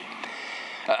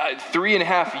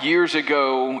3.5 years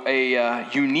ago, a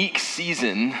unique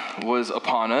season was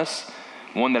upon us,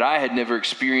 one that I had never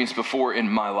experienced before in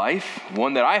my life,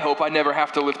 one that I hope I never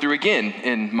have to live through again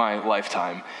in my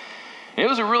lifetime. And it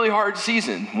was a really hard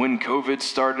season when COVID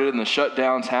started and the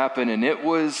shutdowns happened, and it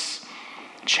was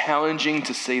challenging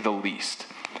to say the least.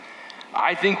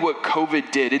 I think what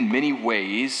COVID did in many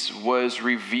ways was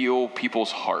reveal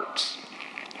people's hearts.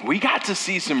 We got to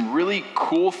see some really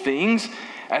cool things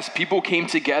as people came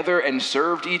together and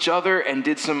served each other and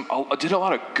did a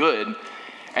lot of good.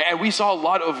 And we saw a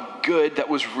lot of good that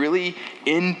was really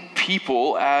in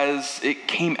people as it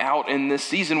came out in this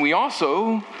season. We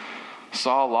also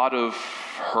saw a lot of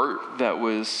hurt that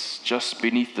was just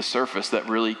beneath the surface that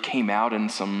really came out in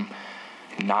some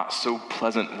not so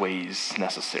pleasant ways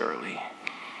necessarily.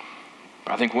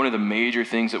 I think one of the major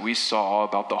things that we saw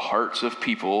about the hearts of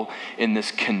people in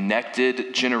this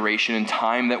connected generation and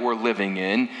time that we're living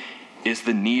in is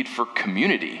the need for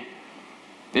community.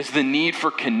 It's the need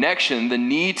for connection, the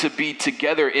need to be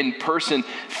together in person,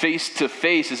 face to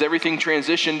face, as everything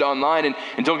transitioned online.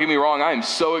 And don't get me wrong, I am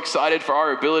so excited for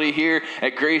our ability here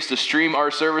at Grace to stream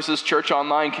our services, church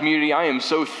online community. I am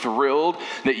so thrilled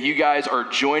that you guys are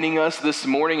joining us this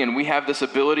morning, and we have this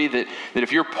ability that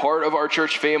if you're part of our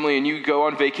church family and you go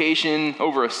on vacation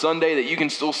over a Sunday, that you can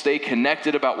still stay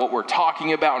connected about what we're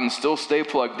talking about and still stay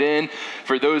plugged in.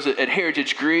 For those at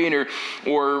Heritage Green,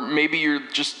 or maybe you're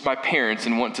just my parents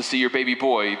and want to see your baby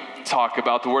boy talk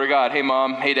about the Word of God. Hey,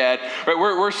 Mom. Hey, Dad. Right?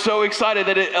 We're so excited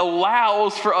that it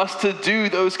allows for us to do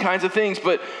those kinds of things,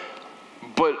 but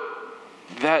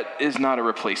that is not a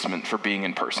replacement for being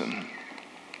in person.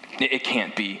 It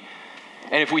can't be.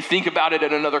 And if we think about it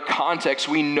in another context,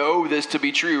 we know this to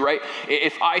be true, right?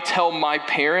 If I tell my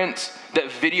parents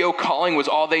that video calling was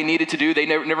all they needed to do, they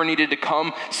never needed to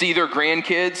come see their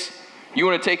grandkids, you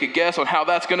want to take a guess on how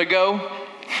that's going to go?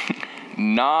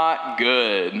 Not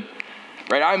good,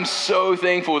 right? I'm so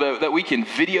thankful that we can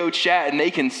video chat and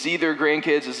they can see their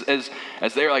grandkids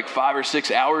as they're like 5 or 6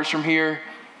 hours from here.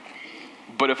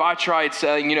 But if I tried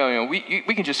saying, we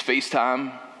can just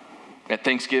FaceTime at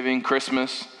Thanksgiving,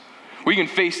 Christmas. We can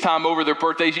FaceTime over their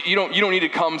birthdays. You don't need to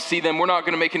come see them. We're not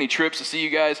going to make any trips to see you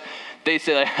guys. They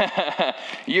say, like,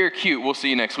 you're cute. We'll see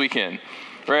you next weekend,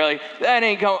 right? Like that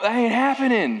ain't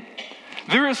happening.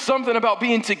 There is something about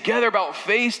being together, about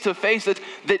face to face, that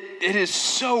it is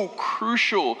so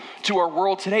crucial to our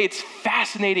world today. It's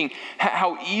fascinating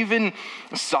how even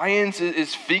science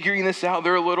is figuring this out.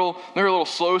 They're a little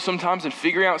slow sometimes in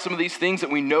figuring out some of these things that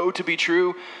we know to be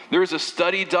true. There's a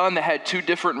study done that had 2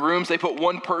 different rooms. They put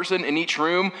one person in each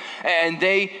room, and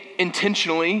they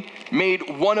intentionally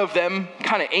made one of them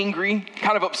kind of angry,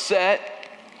 kind of upset,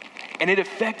 and it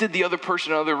affected the other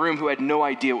person in the other room who had no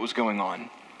idea what was going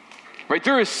on. Right?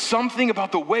 There is something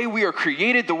about the way we are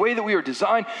created, the way that we are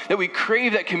designed, that we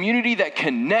crave that community, that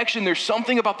connection. There's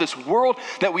something about this world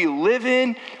that we live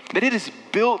in, that it is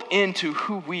built into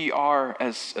who we are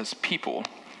as people.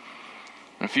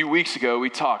 And a few weeks ago, we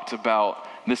talked about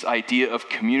this idea of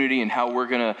community and how we're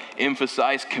going to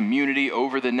emphasize community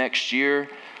over the next year.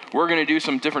 We're going to do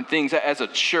some different things as a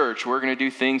church. We're going to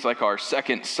do things like our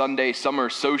second Sunday summer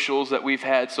socials that we've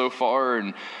had so far,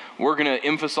 and we're going to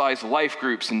emphasize life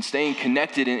groups and staying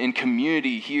connected in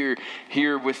community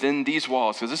here within these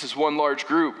walls, because this is one large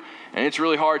group, and it's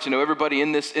really hard to know everybody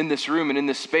in this room and in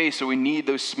this space, so we need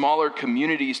those smaller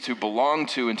communities to belong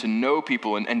to and to know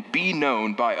people and be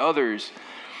known by others.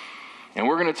 And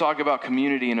we're going to talk about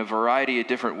community in a variety of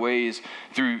different ways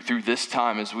through this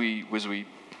time as we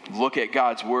look at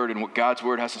God's Word and what God's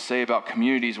Word has to say about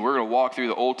communities. We're going to walk through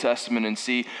the Old Testament and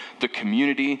see the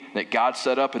community that God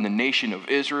set up in the nation of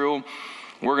Israel.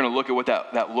 We're going to look at what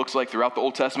that looks like throughout the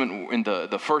Old Testament. In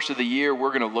the first of the year,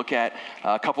 we're going to look at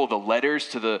a couple of the letters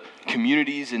to the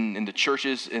communities and the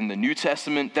churches in the New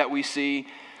Testament that we see.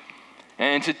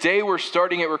 And today we're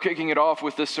kicking it off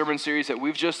with this sermon series that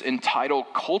we've just entitled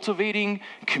Cultivating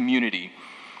Community.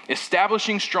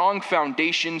 Establishing strong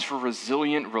foundations for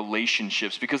resilient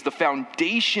relationships, because the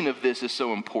foundation of this is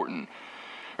so important.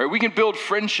 Right? We can build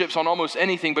friendships on almost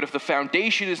anything, but if the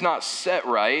foundation is not set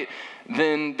right,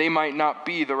 then they might not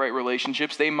be the right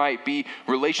relationships. They might be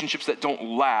relationships that don't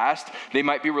last. They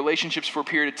might be relationships for a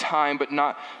period of time, but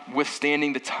not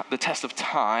withstanding the test of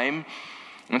time.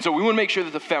 And so we want to make sure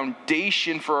that the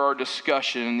foundation for our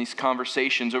discussion and these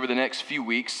conversations over the next few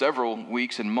weeks, several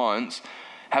weeks and months,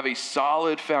 have a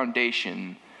solid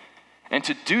foundation. And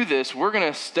to do this, we're going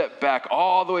to step back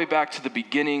all the way back to the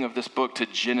beginning of this book, to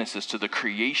Genesis, to the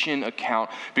creation account,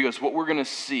 because what we're going to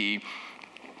see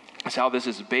is how this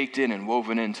is baked in and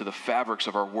woven into the fabrics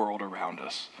of our world around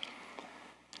us.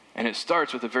 And it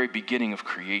starts with the very beginning of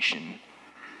creation.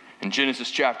 In Genesis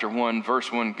chapter 1,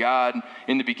 verse 1,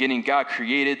 in the beginning, God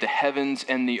created the heavens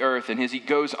and the earth. And as he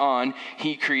goes on,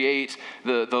 he creates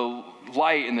the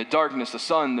light and the darkness, the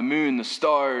sun, the moon, the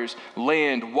stars,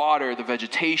 land, water, the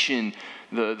vegetation,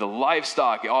 the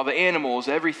livestock, all the animals,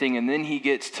 everything. And then he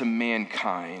gets to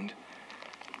mankind.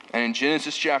 And in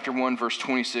Genesis chapter 1, verse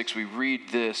 26, we read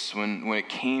this when it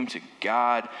came to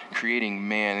God creating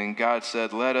man. And God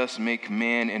said, "Let us make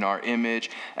man in our image,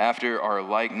 after our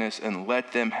likeness, and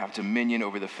let them have dominion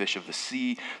over the fish of the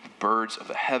sea, the birds of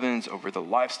the heavens, over the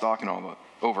livestock, and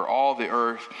over all the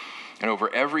earth, and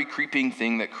over every creeping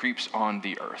thing that creeps on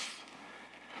the earth."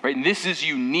 Right? And this is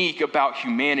unique about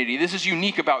humanity. This is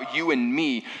unique about you and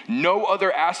me. No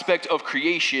other aspect of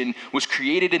creation was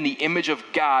created in the image of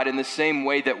God in the same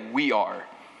way that we are.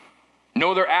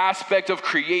 No other aspect of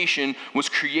creation was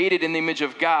created in the image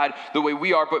of God the way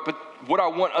we are. But what I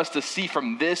want us to see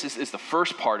from this is the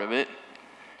first part of it.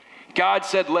 God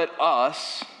said, "Let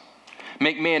us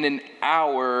make man in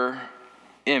our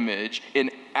image,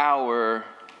 in our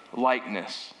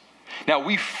likeness." Now,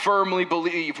 we firmly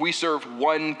believe we serve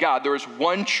one God. There is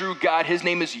one true God. His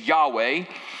name is Yahweh.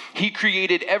 He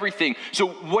created everything. So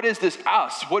what is this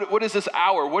us? What is this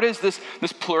our? What is this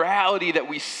plurality that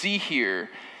we see here?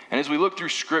 And as we look through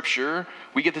Scripture,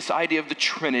 we get this idea of the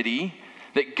Trinity,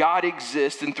 that God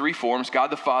exists in three forms: God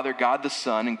the Father, God the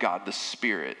Son, and God the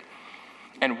Spirit.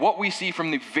 And what we see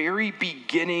from the very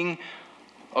beginning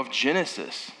of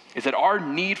Genesis is that our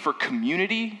need for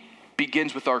community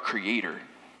begins with our Creator.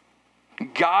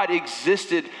 God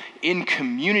existed in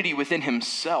community within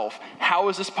himself. How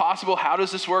is this possible? How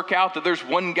does this work out that there's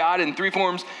one God in three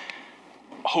forms?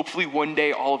 Hopefully one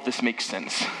day all of this makes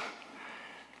sense.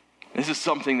 This is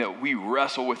something that we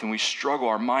wrestle with and we struggle.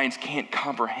 Our minds can't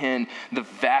comprehend the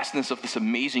vastness of this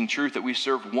amazing truth that we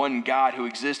serve one God who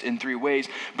exists in three ways.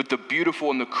 But the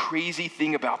beautiful and the crazy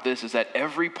thing about this is that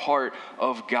every part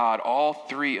of God, all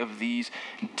three of these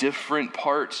different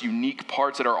parts, unique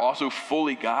parts that are also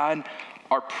fully God,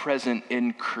 are present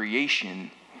in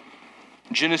creation.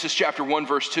 Genesis chapter 1,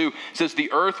 verse 2 says, "The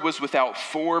earth was without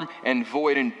form and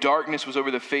void, and darkness was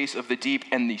over the face of the deep,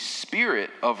 and the Spirit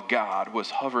of God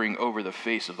was hovering over the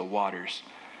face of the waters."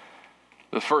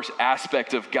 The first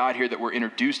aspect of God here that we're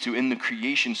introduced to in the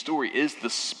creation story is the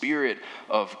Spirit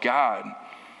of God.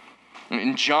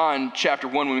 In John chapter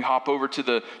 1, when we hop over to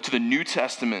the New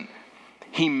Testament,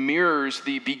 he mirrors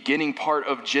the beginning part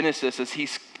of Genesis as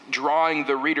he's drawing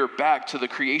the reader back to the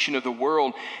creation of the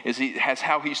world, as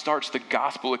how he starts the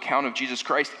gospel account of Jesus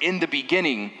Christ. In the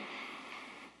beginning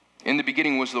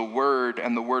was the Word,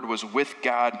 and the Word was with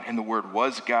God, and the Word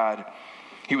was God.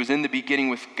 He was in the beginning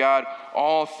with God.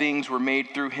 All things were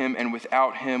made through him, and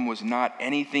without him was not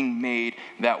anything made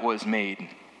that was made.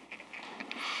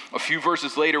 A few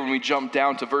verses later, when we jump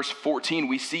down to verse 14,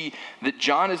 we see that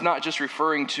John is not just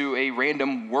referring to a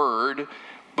random word,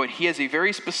 but he has a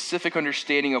very specific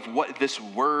understanding of what this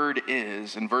word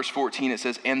is. In verse 14, it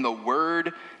says, "And the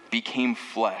Word became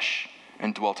flesh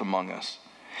and dwelt among us.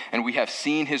 And we have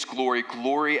seen his glory,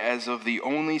 glory as of the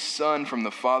only Son from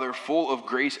the Father, full of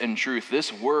grace and truth."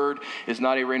 This word is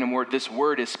not a random word. This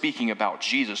word is speaking about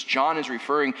Jesus. John is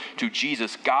referring to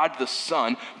Jesus, God the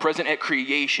Son, present at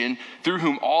creation, through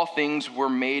whom all things were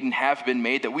made and have been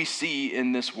made that we see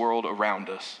in this world around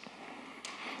us.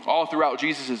 All throughout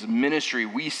Jesus' ministry,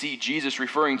 we see Jesus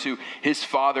referring to his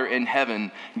Father in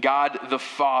heaven, God the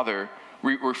Father,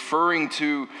 referring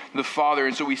to the Father.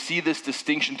 And so we see this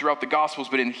distinction throughout the Gospels.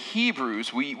 But in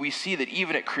Hebrews, we see that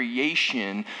even at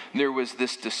creation, there was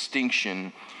this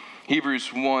distinction.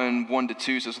 Hebrews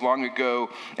 1:1-2 says, "Long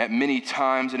ago, at many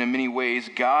times and in many ways,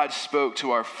 God spoke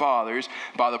to our fathers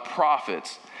by the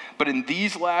prophets. But in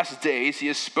these last days, he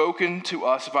has spoken to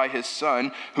us by his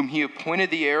Son, whom he appointed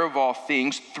the heir of all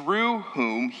things, through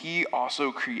whom he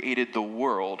also created the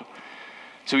world."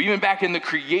 So even back in the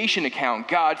creation account,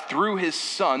 God, through his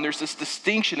Son, there's this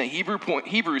distinction that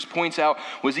Hebrews points out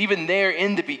was even there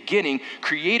in the beginning,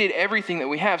 created everything that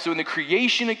we have. So in the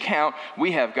creation account,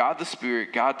 we have God the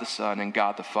Spirit, God the Son, and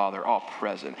God the Father all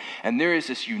present. And there is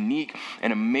this unique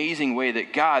and amazing way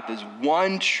that God, this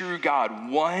one true God,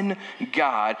 one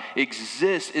God,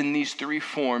 exists in these three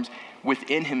forms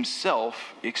within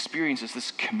himself, experiences this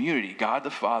community, God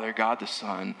the Father, God the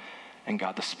Son, and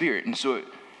God the Spirit. And so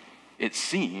it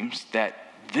seems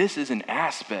that this is an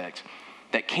aspect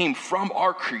that came from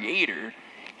our Creator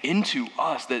into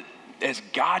us, that as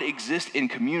God exists in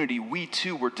community, we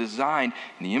too were designed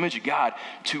in the image of God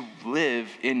to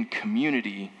live in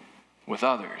community with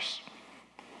others.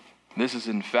 This is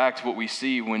in fact what we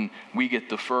see when we get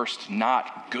the first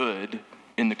not good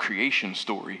in the creation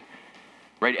story,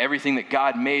 right? Everything that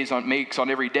God makes on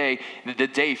every day, the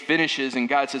day finishes and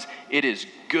God says, it is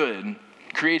good.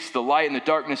 Creates the light and the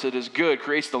darkness, it is good.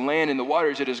 Creates the land and the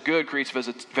waters, it is good. Creates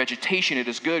vegetation, it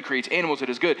is good. Creates animals, it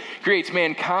is good. Creates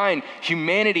mankind,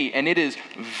 humanity, and it is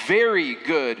very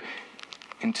good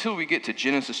until we get to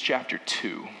Genesis chapter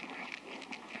 2.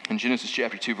 In Genesis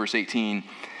chapter 2, verse 18, it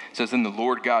says, then the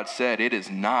Lord God said, it is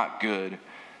not good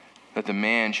that the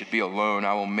man should be alone.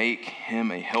 I will make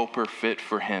him a helper fit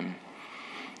for him.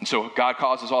 And so God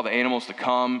causes all the animals to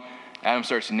come. Adam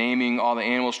starts naming all the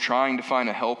animals, trying to find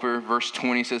a helper. Verse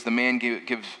 20 says, the man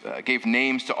gave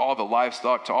names to all the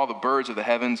livestock, to all the birds of the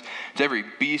heavens, to every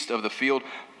beast of the field.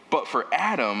 But for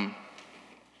Adam,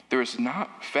 there is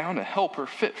not found a helper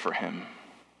fit for him.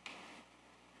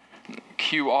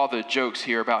 Cue all the jokes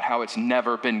here about how it's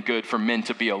never been good for men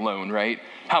to be alone, right?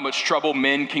 How much trouble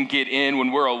men can get in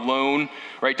when we're alone,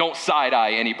 right? Don't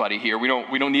side-eye anybody here. We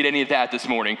don't need any of that this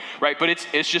morning, right? But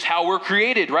it's just how we're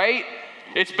created, right?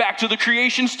 It's back to the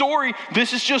creation story.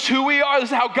 This is just who we are.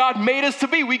 This is how God made us to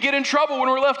be. We get in trouble when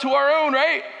we're left to our own,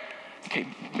 right? Okay,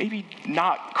 maybe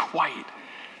not quite.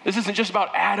 This isn't just about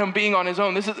Adam being on his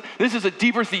own. This is a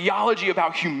deeper theology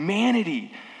about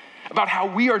humanity, about how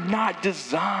we are not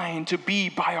designed to be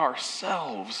by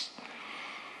ourselves.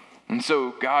 And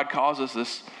so God causes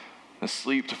this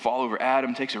sleep to fall over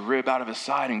Adam, takes a rib out of his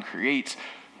side and creates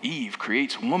Eve,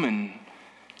 creates woman.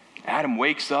 Adam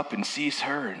wakes up and sees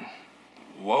her and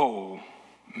whoa,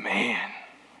 man.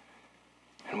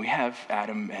 And we have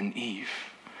Adam and Eve.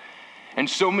 And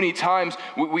so many times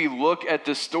we look at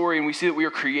this story and we see that we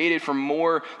are created for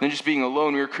more than just being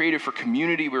alone. We were created for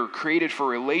community. We were created for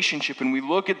relationship. And we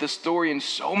look at the story and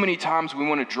so many times we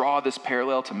want to draw this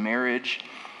parallel to marriage.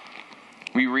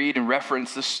 We read and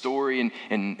reference this story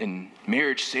in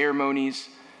marriage ceremonies.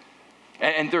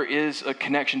 And there is a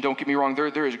connection, don't get me wrong.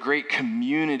 There is great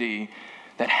community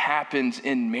that happens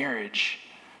in marriage.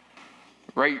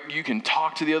 Right? You can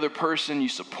talk to the other person, you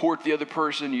support the other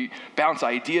person, you bounce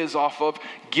ideas off of,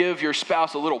 give your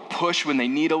spouse a little push when they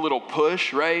need a little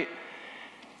push, right?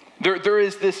 There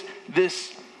is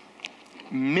this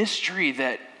mystery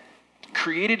that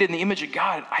created in the image of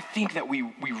God, I think that we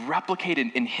replicate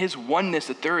in his oneness,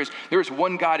 that there is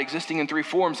one God existing in three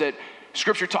forms, that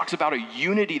Scripture talks about a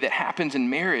unity that happens in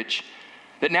marriage,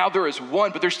 that now there is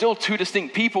one, but there's still two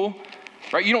distinct people.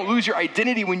 Right? You don't lose your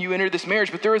identity when you enter this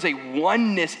marriage, but there is a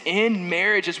oneness in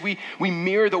marriage as we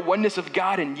mirror the oneness of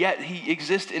God, and yet he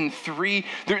exists in three.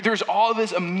 There's all of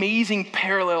these amazing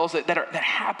parallels that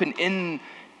happen in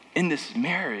this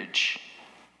marriage.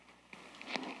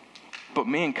 But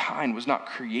mankind was not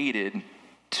created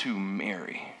to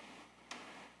marry.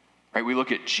 Right? We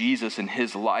look at Jesus and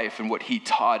his life and what he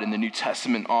taught in the New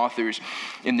Testament authors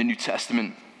in the New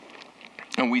Testament,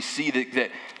 and we see that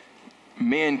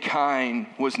mankind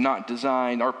was not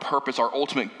designed, our purpose, our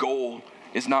ultimate goal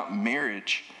is not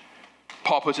marriage.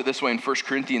 Paul puts it this way in 1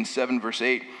 Corinthians 7, verse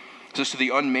 8. It says, to the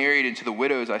unmarried and to the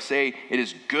widows, I say, it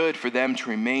is good for them to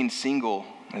remain single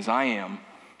as I am.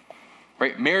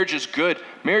 Right? Marriage is good.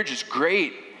 Marriage is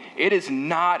great. It is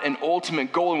not an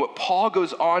ultimate goal. And what Paul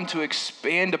goes on to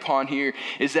expand upon here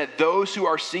is that those who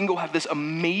are single have this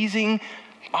amazing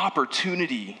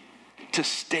opportunity to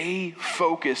stay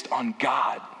focused on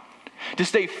God. To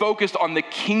stay focused on the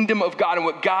kingdom of God and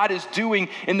what God is doing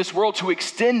in this world, to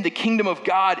extend the kingdom of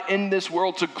God in this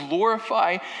world, to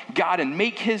glorify God and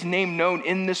make his name known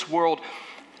in this world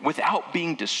without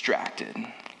being distracted.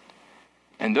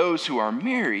 And those who are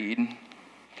married,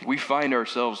 we find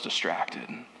ourselves distracted.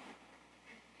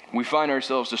 We find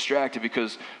ourselves distracted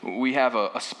because we have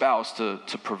a spouse to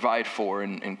provide for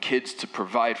and kids to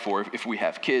provide for. If we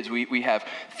have kids, we have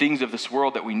things of this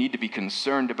world that we need to be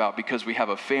concerned about because we have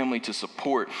a family to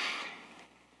support.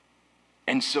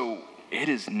 And so it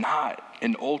is not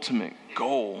an ultimate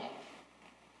goal.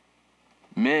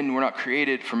 Men were not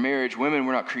created for marriage. Women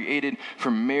were not created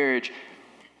for marriage.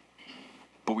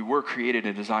 But we were created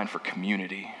and designed for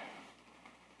community.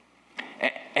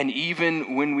 And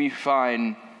even when we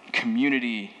find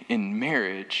community in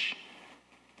marriage,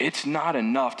 it's not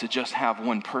enough to just have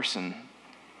one person.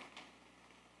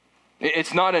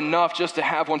 It's not enough just to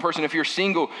have one person. If you're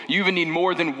single, you even need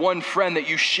more than one friend that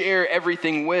you share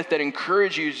everything with, that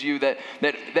encourages you, that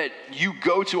you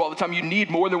go to all the time. You need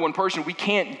more than one person. We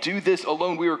can't do this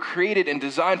alone. We were created and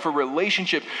designed for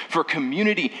relationship, for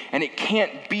community, and it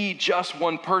can't be just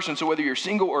one person. So whether you're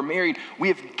single or married, we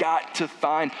have got to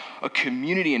find a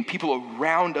community and people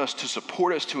around us to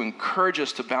support us, to encourage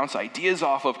us, to bounce ideas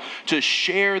off of, to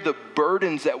share the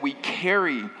burdens that we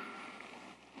carry.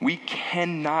 We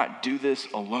cannot do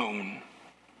this alone.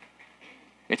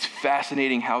 It's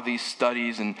fascinating how these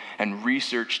studies and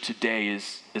research today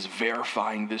is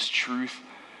verifying this truth.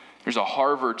 There's a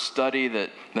Harvard study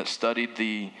that studied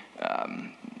the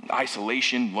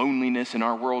isolation, loneliness in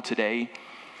our world today.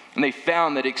 And they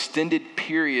found that extended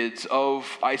periods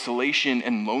of isolation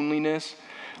and loneliness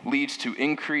leads to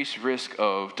increased risk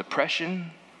of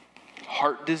depression,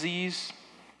 heart disease,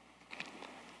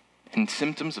 and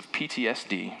symptoms of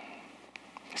PTSD,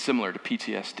 similar to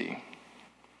PTSD.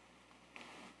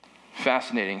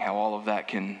 Fascinating how all of that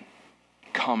can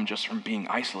come just from being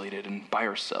isolated and by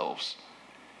ourselves.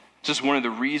 It's just one of the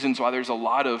reasons why there's a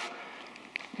lot of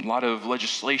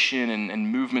legislation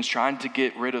and movements trying to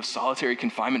get rid of solitary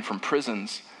confinement from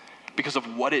prisons because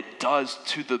of what it does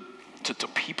to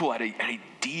people at a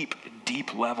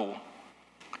deep level.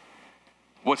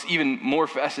 What's even more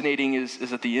fascinating is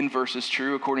that the inverse is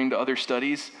true according to other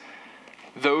studies.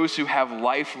 Those who have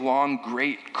lifelong,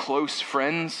 great, close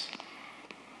friends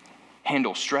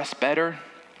handle stress better,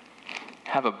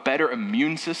 have a better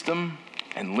immune system,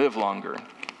 and live longer.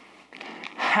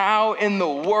 How in the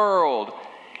world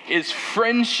is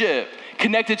friendship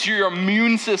connected to your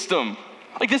immune system?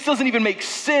 Like, this doesn't even make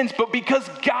sense, but because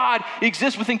God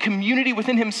exists within community,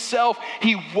 within himself,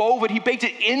 he wove it, he baked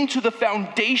it into the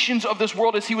foundations of this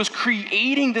world as he was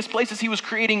creating this place, as he was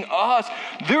creating us.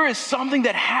 There is something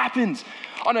that happens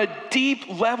on a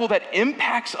deep level that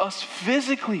impacts us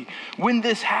physically when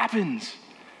this happens.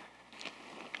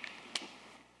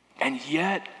 And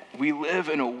yet, we live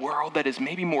in a world that is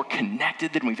maybe more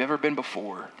connected than we've ever been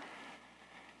before.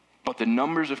 But the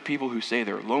numbers of people who say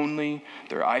they're lonely,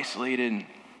 they're isolated,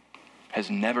 has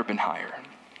never been higher.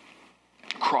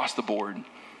 Across the board,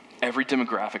 every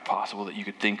demographic possible that you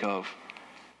could think of.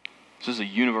 This is a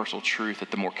universal truth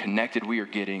that the more connected we are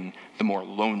getting, the more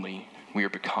lonely we are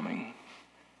becoming.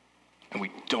 And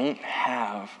we don't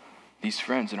have these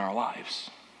friends in our lives.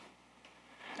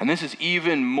 And this is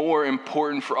even more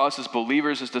important for us as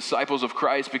believers, as disciples of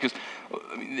Christ, because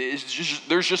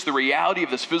there's just the reality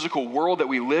of this physical world that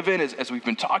we live in, as we've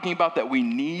been talking about, that we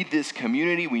need this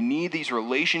community, we need these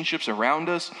relationships around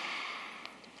us.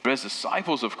 But as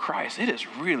disciples of Christ, it is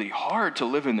really hard to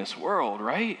live in this world,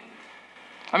 right?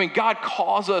 I mean, God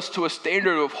calls us to a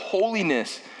standard of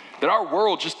holiness that our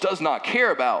world just does not care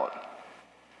about.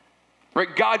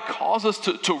 Right? God calls us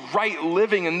to right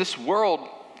living, in this world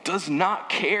does not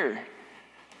care.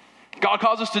 God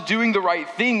calls us to doing the right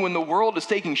thing when the world is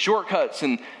taking shortcuts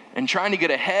and trying to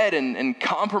get ahead and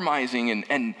compromising.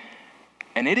 And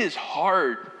it is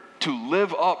hard to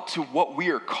live up to what we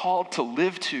are called to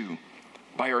live to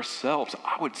by ourselves.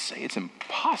 I would say it's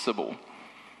impossible.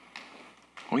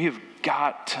 We have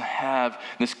got to have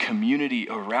this community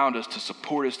around us to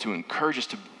support us, to encourage us,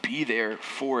 to be there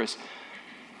for us.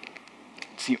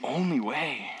 It's the only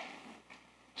way.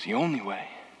 It's the only way.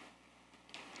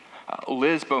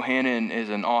 Liz Bohannon is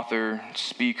an author,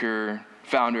 speaker,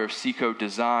 founder of Seco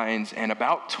Designs, and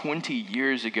about 20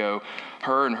 years ago,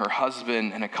 her and her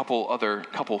husband and a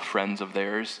couple friends of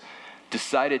theirs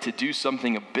decided to do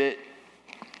something a bit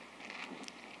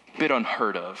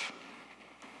unheard of.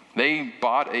 They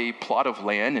bought a plot of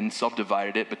land and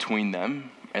subdivided it between them,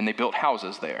 and they built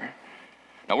houses there.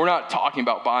 Now, we're not talking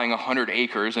about buying 100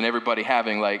 acres and everybody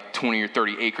having like 20 or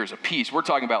 30 acres apiece. We're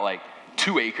talking about like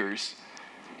 2 acres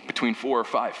between 4 or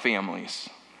 5 families.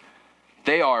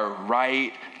 They are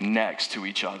right next to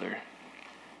each other.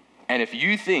 And if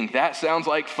you think that sounds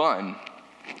like fun,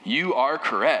 you are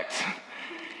correct.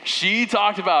 She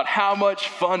talked about how much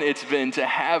fun it's been to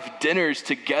have dinners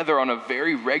together on a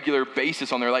very regular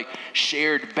basis on their like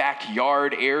shared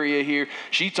backyard area here.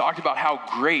 She talked about how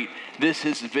great this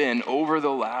has been over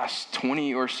the last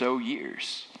 20 or so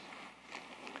years.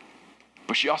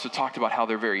 But she also talked about how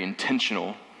they're very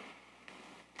intentional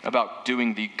about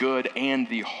doing the good and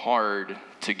the hard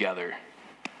together.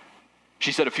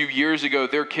 She said a few years ago,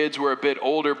 their kids were a bit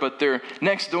older, but their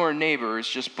next door neighbors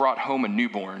just brought home a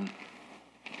newborn.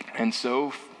 And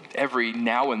so every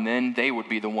now and then, they would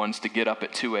be the ones to get up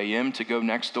at 2 a.m. to go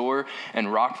next door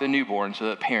and rock the newborn so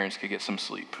that parents could get some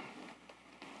sleep.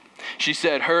 She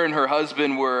said her and her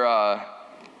husband were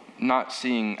not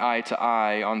seeing eye to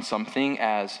eye on something,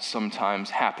 as sometimes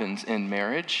happens in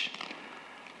marriage.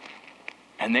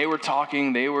 And they were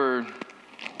talking, they were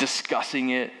discussing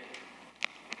it,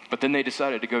 but then they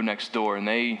decided to go next door, and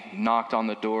they knocked on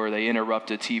the door. They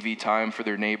interrupted TV time for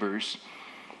their neighbors,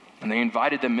 and they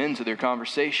invited them into their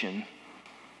conversation.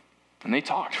 And they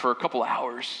talked for a couple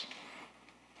hours,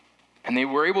 and they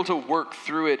were able to work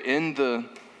through it in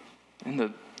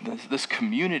this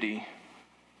community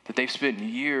that they've spent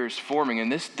years forming.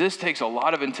 And this takes a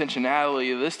lot of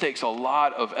intentionality. This takes a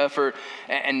lot of effort,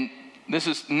 and This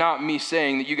is not me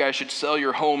saying that you guys should sell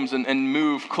your homes and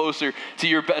move closer to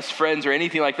your best friends or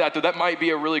anything like that, though that might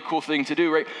be a really cool thing to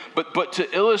do, right? But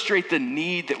to illustrate the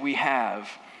need that we have,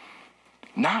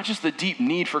 not just the deep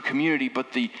need for community,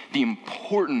 but the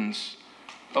importance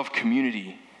of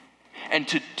community. And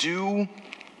to do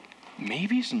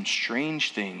maybe some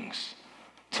strange things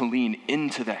to lean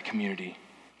into that community.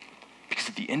 Because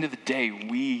at the end of the day,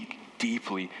 we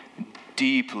deeply,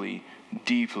 deeply,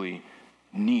 deeply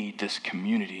need this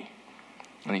community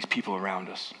and these people around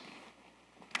us.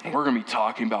 And we're going to be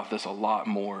talking about this a lot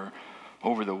more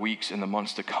over the weeks and the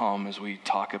months to come as we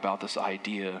talk about this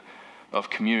idea of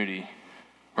community.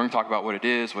 We're going to talk about what it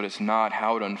is, what it's not,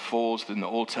 how it unfolds in the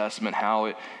Old Testament, how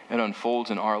it unfolds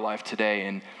in our life today.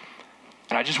 And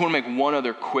I just want to make one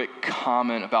other quick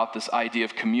comment about this idea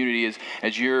of community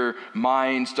as your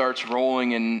mind starts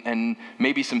rolling and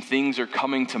maybe some things are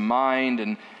coming to mind,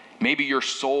 and maybe your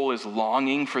soul is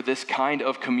longing for this kind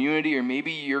of community, or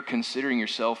maybe you're considering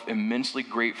yourself immensely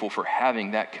grateful for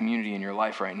having that community in your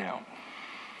life right now.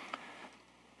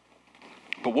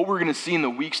 But what we're going to see in the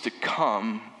weeks to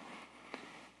come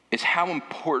is how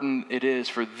important it is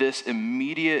for this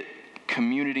immediate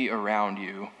community around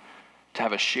you to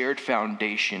have a shared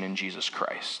foundation in Jesus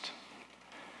Christ.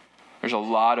 There's a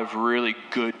lot of really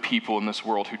good people in this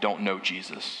world who don't know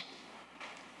Jesus.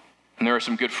 And there are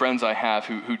some good friends I have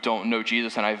who don't know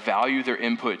Jesus, and I value their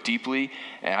input deeply,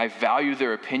 and I value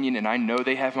their opinion, and I know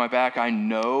they have my back. I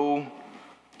know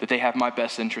that they have my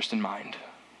best interest in mind.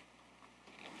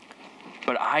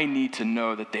 But I need to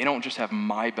know that they don't just have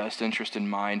my best interest in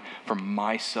mind for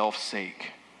myself's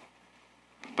sake,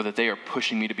 but that they are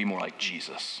pushing me to be more like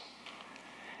Jesus.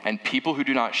 And people who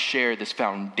do not share this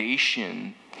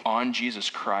foundation on Jesus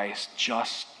Christ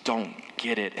just don't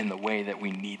get it in the way that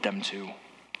we need them to.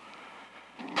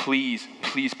 Please,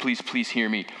 please, please, please hear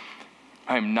me.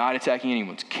 I am not attacking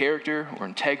anyone's character or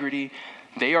integrity.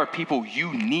 They are people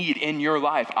you need in your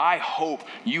life. I hope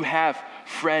you have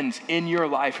friends in your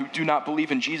life who do not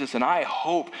believe in Jesus, and I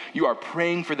hope you are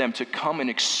praying for them to come and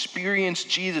experience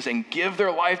Jesus and give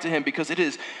their life to him, because it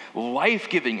is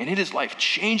life-giving and it is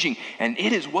life-changing and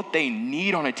it is what they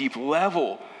need on a deep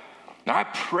level. Now, I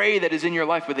pray that is in your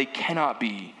life, but they cannot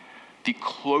be the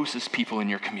closest people in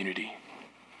your community.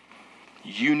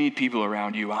 You need people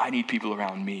around you. I need people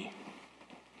around me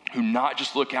who not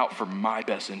just look out for my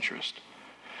best interest,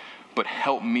 but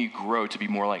help me grow to be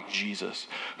more like Jesus,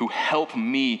 who help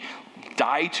me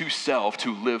die to self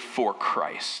to live for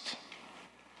Christ.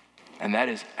 And that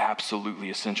is absolutely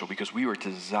essential, because we were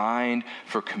designed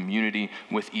for community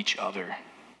with each other.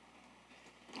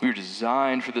 We were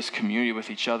designed for this community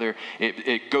with each other.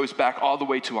 It goes back all the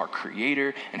way to our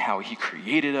Creator and how he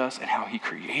created us and how he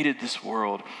created this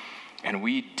world. And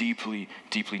we deeply,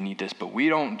 deeply need this. But we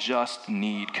don't just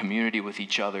need community with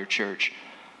each other, church.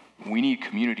 We need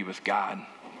community with God.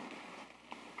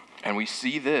 And we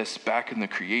see this back in the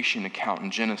creation account in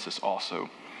Genesis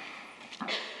also.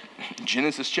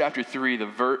 Genesis chapter 3,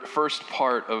 the first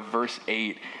part of verse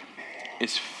 8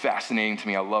 is fascinating to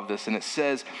me. I love this. And it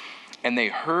says, "And they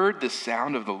heard the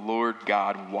sound of the Lord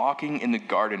God walking in the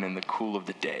garden in the cool of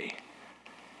the day."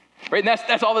 Right? And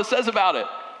that's all it says about it.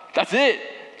 That's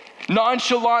it.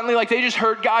 Nonchalantly, like they just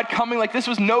heard God coming, like this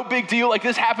was no big deal, like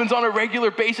this happens on a regular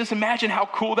basis. Imagine how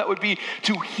cool that would be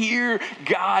to hear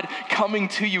God coming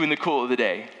to you in the cool of the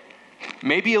day.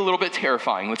 Maybe a little bit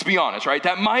terrifying, let's be honest, right?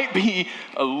 That might be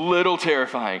a little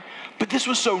terrifying. But this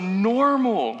was so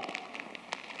normal,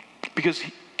 because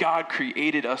God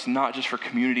created us not just for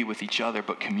community with each other,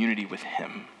 but community with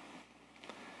him.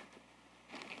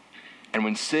 And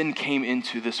when sin came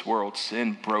into this world,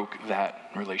 sin broke that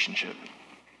relationship.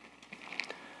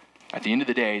 At the end of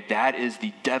the day, that is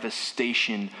the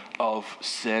devastation of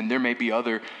sin. There may be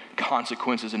other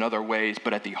consequences in other ways,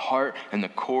 but at the heart and the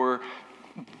core,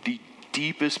 the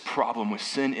deepest problem with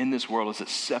sin in this world is it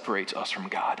separates us from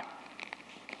God.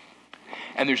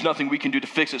 And there's nothing we can do to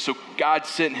fix it. So God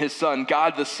sent his son.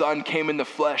 God the Son came in the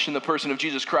flesh in the person of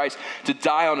Jesus Christ to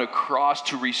die on a cross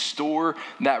to restore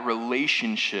that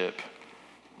relationship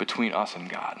between us and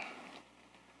God.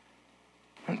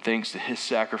 And thanks to his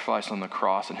sacrifice on the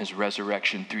cross and his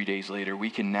resurrection 3 days later,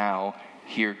 we can now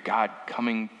hear God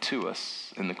coming to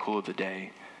us in the cool of the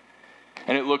day.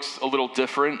 And it looks a little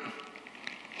different.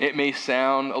 It may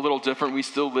sound a little different. We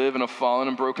still live in a fallen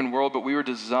and broken world, but we were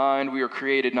designed, we were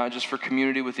created not just for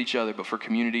community with each other, but for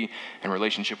community and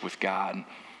relationship with God.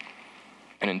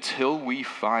 And until we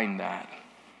find that,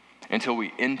 until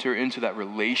we enter into that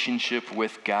relationship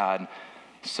with God,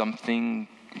 something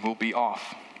will be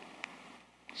off.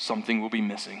 Something will be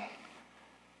missing.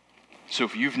 So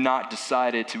if you've not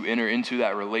decided to enter into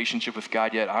that relationship with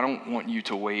God yet, I don't want you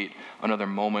to wait another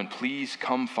moment. Please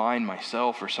come find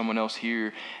myself or someone else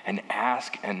here and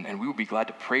ask, and we will be glad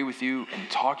to pray with you and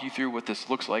talk you through what this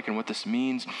looks like and what this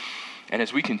means. And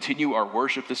as we continue our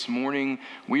worship this morning,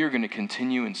 we are going to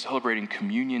continue in celebrating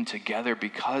communion together,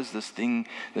 because this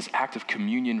act of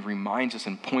communion reminds us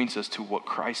and points us to what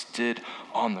Christ did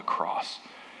on the cross.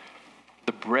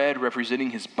 The bread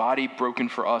representing his body broken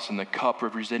for us, and the cup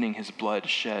representing his blood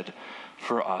shed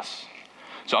for us.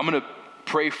 So I'm going to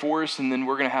pray for us, and then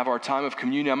we're going to have our time of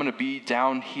communion. I'm going to be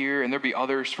down here, and there'll be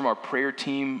others from our prayer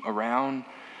team around.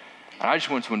 And I just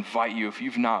want to invite you, if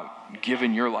you've not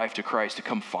given your life to Christ, to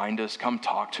come find us, come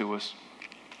talk to us.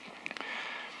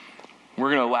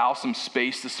 We're going to allow some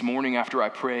space this morning after I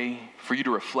pray for you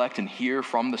to reflect and hear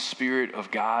from the Spirit of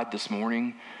God this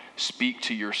morning. Speak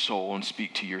to your soul and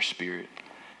speak to your spirit.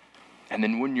 And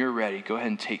then when you're ready, go ahead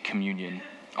and take communion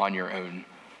on your own.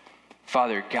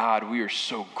 Father God, we are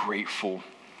so grateful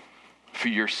for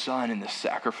your Son and the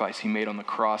sacrifice he made on the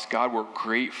cross. God, we're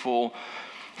grateful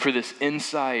for this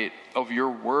insight of your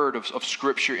word, of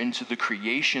Scripture, into the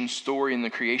creation story and the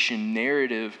creation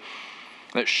narrative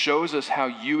that shows us how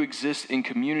you exist in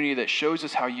community, that shows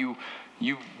us how you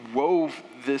wove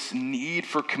this need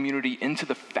for community into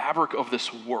the fabric of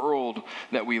this world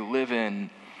that we live in.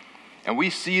 And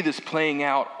we see this playing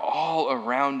out all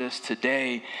around us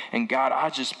today. And God,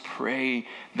 I just pray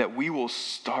that we will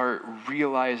start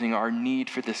realizing our need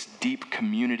for this deep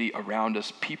community around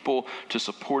us, people to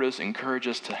support us, encourage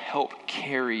us, to help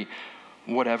carry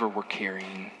whatever we're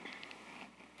carrying.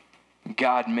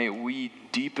 God, may we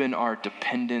deepen our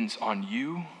dependence on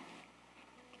you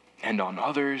and on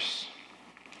others.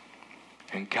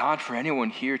 And God, for anyone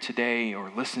here today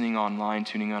or listening online,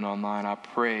 tuning in online, I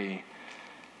pray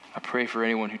for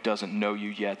anyone who doesn't know you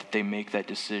yet, that they make that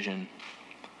decision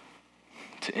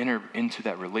to enter into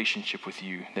that relationship with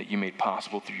you that you made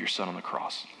possible through your Son on the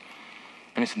cross.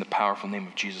 And it's in the powerful name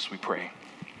of Jesus we pray.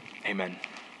 Amen.